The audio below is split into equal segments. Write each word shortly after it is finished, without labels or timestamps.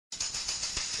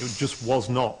It just was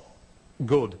not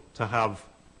good to have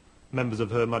members of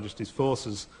Her Majesty's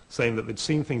forces saying that they'd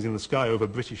seen things in the sky over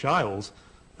British Isles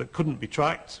that couldn't be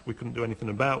tracked, we couldn't do anything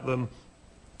about them,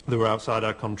 they were outside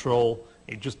our control.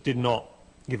 It just did not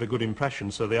give a good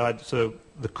impression. So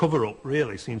the cover-up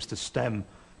really seems to stem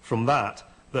from that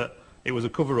it was a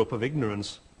cover-up of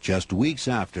ignorance. Just weeks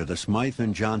after the Smythe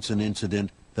and Johnson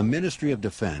incident, the Ministry of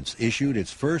Defense issued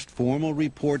its first formal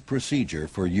report procedure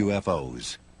for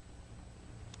UFOs.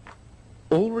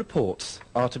 All reports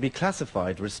are to be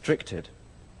classified restricted,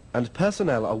 and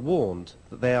personnel are warned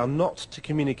that they are not to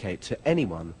communicate to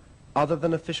anyone other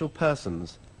than official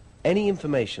persons any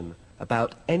information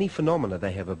about any phenomena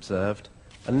they have observed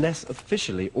unless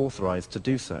officially authorized to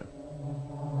do so.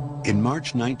 In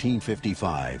March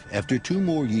 1955, after 2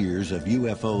 more years of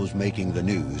UFOs making the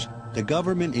news, the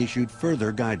government issued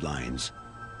further guidelines.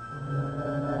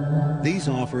 These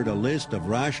offered a list of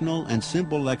rational and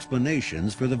simple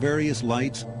explanations for the various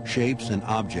lights, shapes, and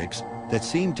objects that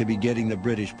seemed to be getting the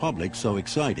British public so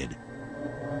excited.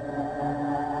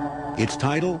 Its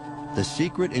title, The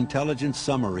Secret Intelligence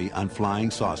Summary on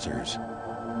Flying Saucers.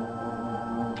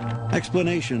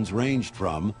 Explanations ranged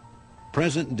from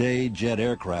present-day jet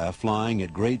aircraft flying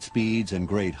at great speeds and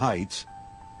great heights,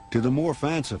 to the more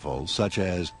fanciful, such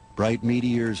as bright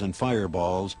meteors and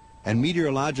fireballs, and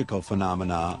meteorological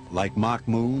phenomena like mock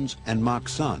moons and mock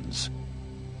suns.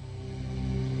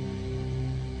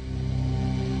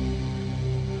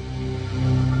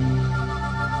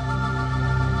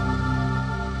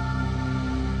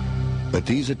 But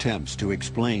these attempts to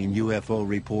explain UFO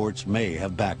reports may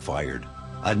have backfired.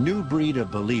 A new breed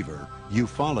of believer,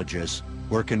 ufologists,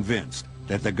 were convinced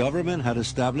that the government had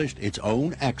established its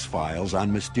own X-Files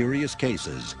on mysterious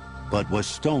cases, but was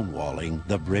stonewalling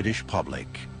the British public.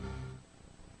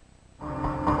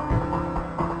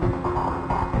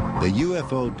 The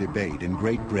UFO debate in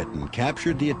Great Britain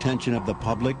captured the attention of the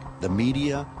public, the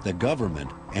media, the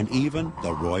government, and even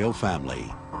the royal family.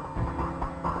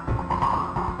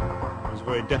 It was a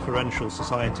very deferential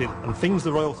society, and things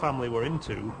the royal family were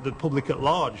into, the public at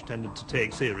large tended to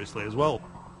take seriously as well.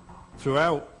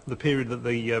 Throughout the period that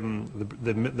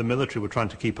the military were trying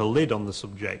to keep a lid on the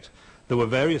subject, there were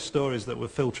various stories that were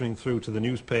filtering through to the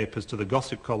newspapers, to the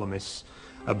gossip columnists,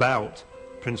 about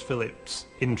Prince Philip's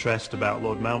interest, about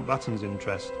Lord Mountbatten's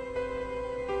interest.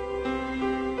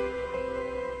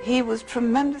 He was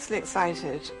tremendously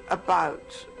excited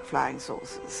about flying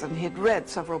saucers, and he'd read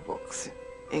several books,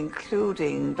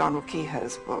 including Donald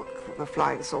Kehoe's book, The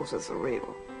Flying Saucers Are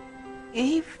Real.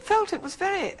 He felt it was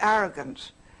very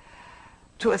arrogant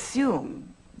to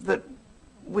assume that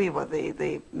we were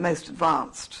the most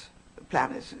advanced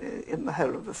planet in the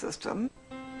whole of the system.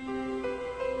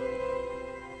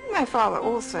 My father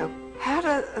also had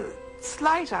a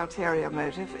slight ulterior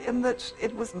motive in that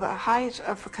it was the height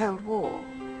of the Cold War,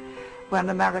 when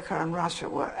America and Russia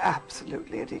were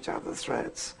absolutely at each other's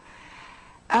throats.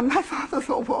 And my father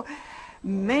thought, well,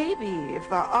 maybe if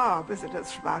there are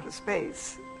visitors from outer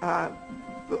space,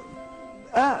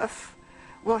 Earth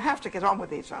will have to get on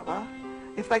with each other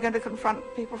if they're going to confront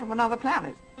people from another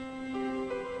planet.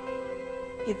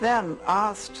 He then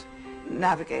asked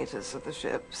navigators of the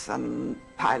ships and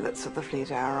pilots of the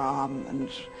Fleet Air Arm and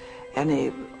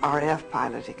any RAF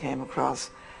pilot he came across,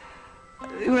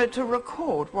 to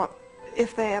record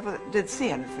if they ever did see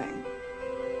anything.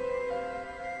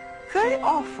 Very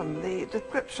often the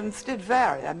descriptions did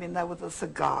vary. I mean, there were the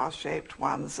cigar-shaped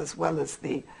ones as well as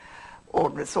the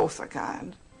ordinary saucer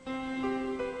kind.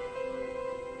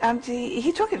 And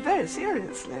he took it very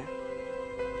seriously.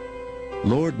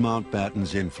 Lord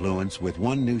Mountbatten's influence with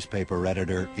one newspaper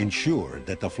editor ensured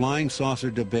that the flying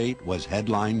saucer debate was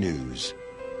headline news.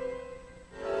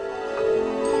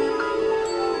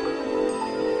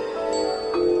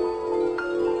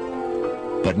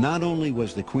 But not only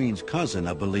was the Queen's cousin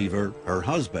a believer, her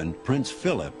husband, Prince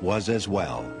Philip, was as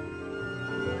well.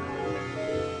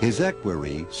 His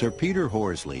equerry, Sir Peter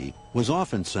Horsley, was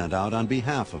often sent out on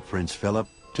behalf of Prince Philip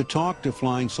to talk to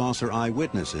flying saucer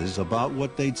eyewitnesses about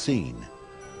what they'd seen.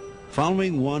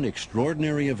 Following one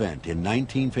extraordinary event in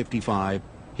 1955,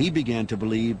 he began to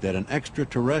believe that an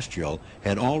extraterrestrial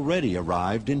had already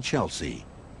arrived in Chelsea.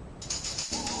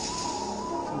 So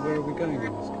where are we going in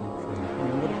this country? I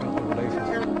mean, what about the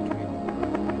relationship between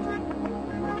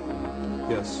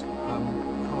Yes. How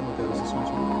long ago was this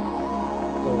meeting?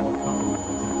 Oh, I can't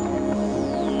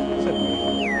remember. Certainly.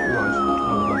 Right.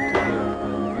 I would like to hear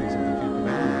things of the Duke of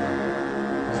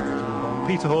Edinburgh.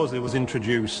 Peter Horsley was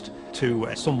introduced to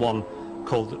someone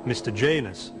called Mr.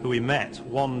 Janus, who he met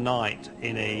one night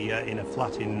in a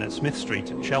flat in Smith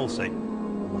Street in Chelsea.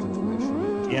 What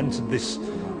information? He entered this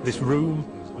room.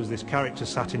 It was this character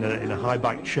sat in a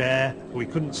high-backed chair. We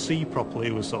couldn't see properly.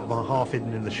 It was sort of half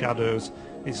hidden in the shadows.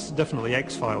 It's definitely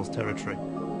X-Files territory.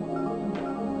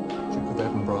 Duke of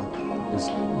Edinburgh is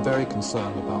very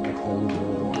concerned about the Cold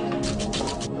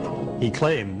War. He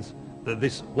claims that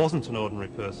this wasn't an ordinary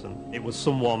person. It was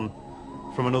someone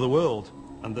from another world,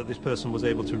 and that this person was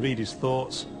able to read his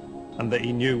thoughts, and that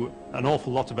he knew an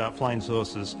awful lot about flying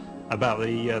saucers, about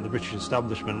the British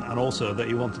establishment, and also that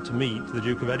he wanted to meet the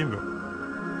Duke of Edinburgh.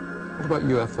 What about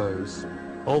UFOs?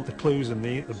 All the clues in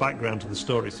the background to the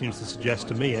story seems to suggest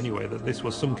to me anyway that this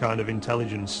was some kind of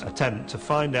intelligence attempt to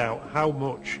find out how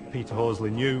much Peter Horsley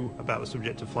knew about the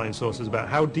subject of flying saucers, about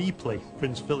how deeply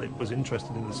Prince Philip was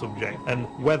interested in the subject, and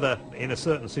whether in a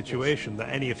certain situation that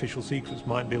any official secrets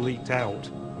might be leaked out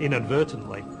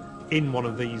inadvertently in one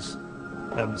of these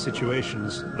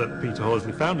situations that Peter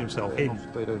Horsley found himself in.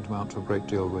 They don't amount to a great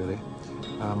deal, really.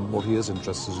 What he is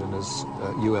interested in is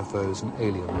UFOs and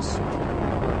aliens.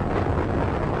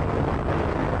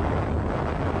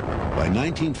 By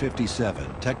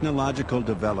 1957, technological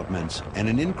developments and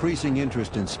an increasing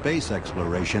interest in space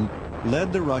exploration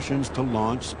led the Russians to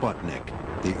launch Sputnik,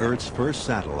 the Earth's first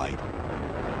satellite.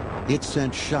 It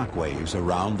sent shockwaves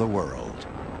around the world.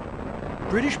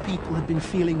 British people had been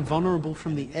feeling vulnerable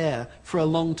from the air for a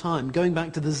long time, going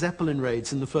back to the Zeppelin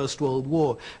raids in the First World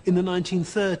War. In the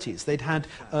 1930s, they'd had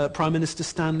Prime Minister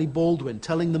Stanley Baldwin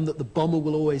telling them that the bomber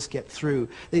will always get through.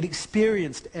 They'd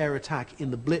experienced air attack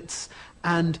in the Blitz,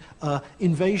 and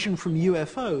invasion from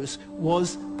UFOs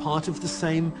was part of the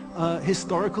same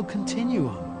historical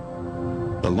continuum.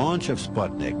 The launch of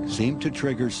Sputnik seemed to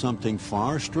trigger something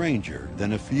far stranger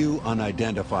than a few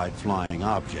unidentified flying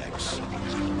objects.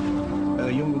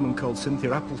 A young woman called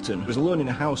Cynthia Appleton was alone in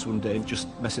a house one day just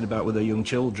messing about with her young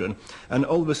children, and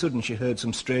all of a sudden she heard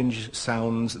some strange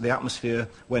sounds. The atmosphere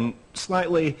went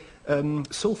slightly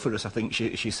sulphurous, I think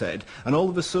she said, and all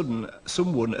of a sudden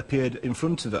someone appeared in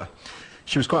front of her.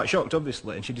 She was quite shocked,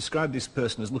 obviously, and she described this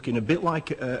person as looking a bit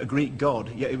like a Greek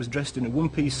god, yet he was dressed in a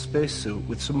one-piece spacesuit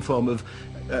with some form of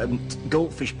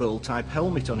goldfish bowl type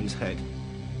helmet on his head.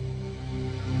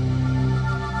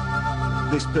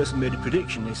 This person made a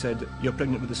prediction. He said, "You're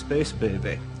pregnant with a space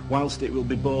baby. Whilst it will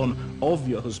be born of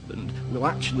your husband, will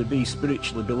actually be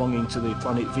spiritually belonging to the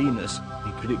planet Venus."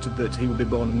 He predicted that he would be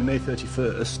born on May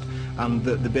 31st, and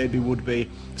that the baby would be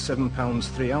 7 pounds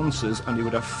 3 ounces, and he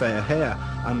would have fair hair,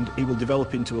 and he will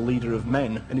develop into a leader of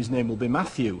men, and his name will be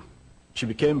Matthew. She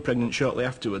became pregnant shortly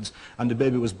afterwards, and a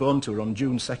baby was born to her on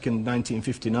June 2nd,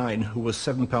 1959, who was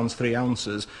 7 pounds 3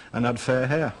 ounces and had fair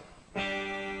hair.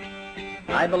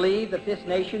 I believe that this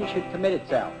nation should commit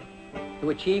itself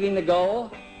to achieving the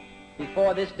goal,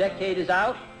 before this decade is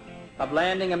out, of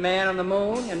landing a man on the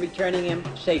moon and returning him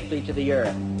safely to the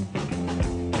earth.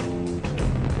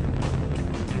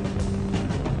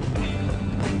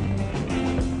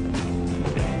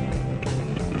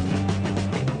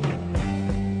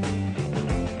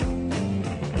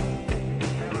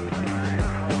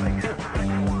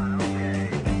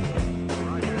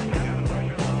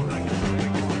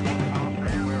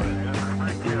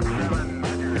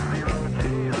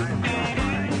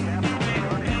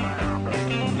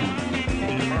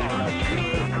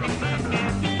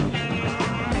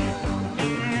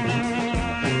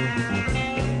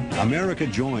 America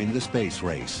joined the space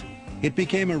race. It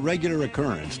became a regular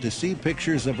occurrence to see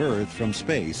pictures of Earth from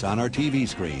space on our TV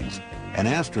screens, and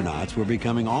astronauts were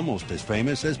becoming almost as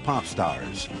famous as pop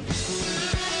stars.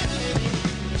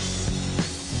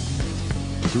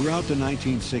 Throughout the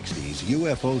 1960s,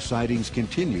 UFO sightings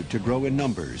continued to grow in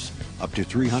numbers, up to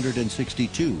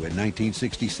 362 in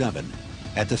 1967.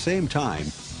 At the same time,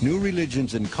 new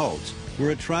religions and cults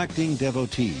were attracting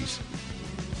devotees.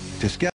 To